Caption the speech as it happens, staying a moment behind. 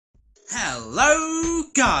Hello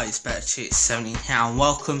guys, Better Cheat 17 here and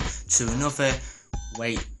welcome to another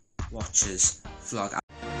Weight Watchers vlog.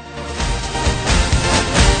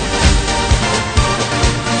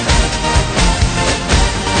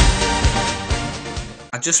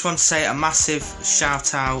 I just want to say a massive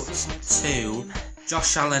shout out to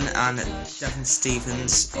Josh Allen and Devon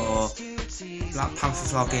Stevens, or Black Panther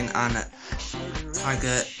Vlogging, and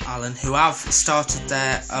Tiger Allen, who have started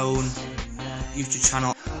their own YouTube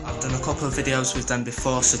channel. I've done a couple of videos with them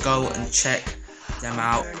before, so go and check them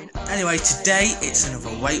out. Anyway, today it's another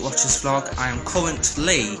Weight Watchers vlog. I am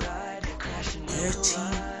currently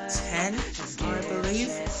 13:10, I believe.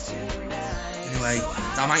 Anyway,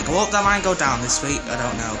 that might go up, that might go down this week, I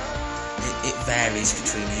don't know. It varies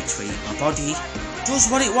between each week. My body does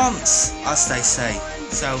what it wants, as they say.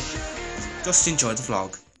 So, just enjoy the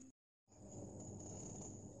vlog.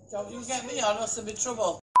 Don't you get me on, or some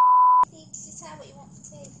trouble. Decide what you want for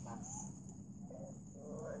tea, Flash.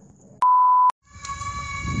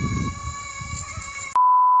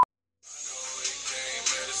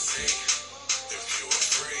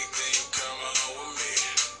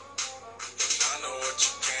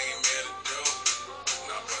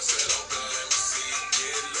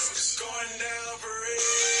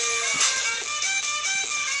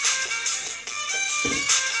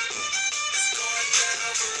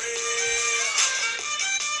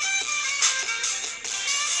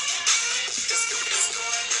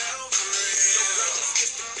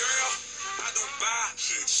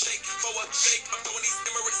 Shake, I'm throwing these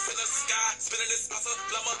Emirates in the sky. Spinning this awesome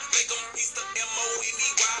llama, make them Easter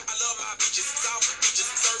M-O-N-E-Y. I love my beaches, south beaches,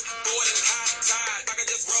 surf, board and high tide. I can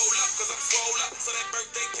just roll up, cause I'm swole up. So that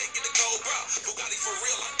birthday cake get the Cobra. Bugatti for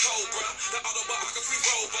real, I'm Cobra. The autobiography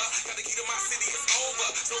rover. Got the key to my city, it's over.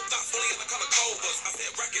 So thoughts only in the color Cobras. I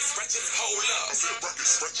said records, stretches, hold up. I said records,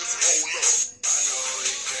 stretches, hold up. I know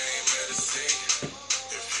you came here to see.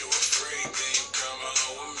 If you were free, then you come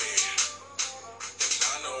along with me.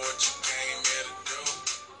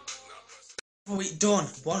 Week done,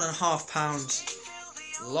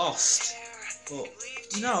 £1.5 lost. But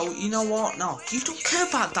you know what? No, you don't care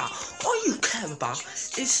about that. All you care about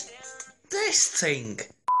is this thing.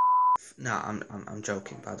 No, I'm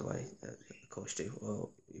joking. By the way, of course you do.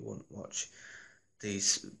 Well, you wouldn't watch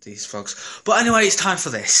these vlogs. But anyway, it's time for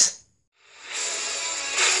this.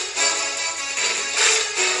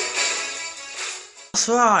 That's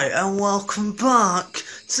right, and welcome back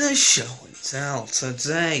to Show and Tell.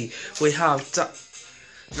 Today we have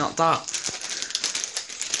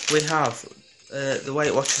we have the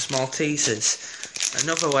Weight Watchers Maltesers,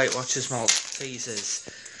 another Weight Watchers Maltesers,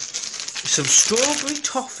 some strawberry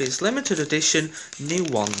toffees, limited edition, new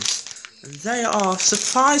ones, and they are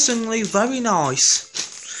surprisingly very nice,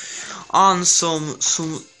 and some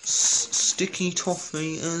sticky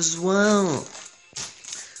toffee as well.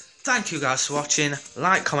 Thank you guys for watching.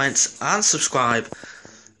 Like, comments and subscribe,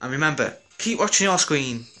 and remember, keep watching your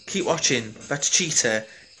screen, keep watching Better Cheater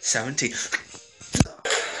 17.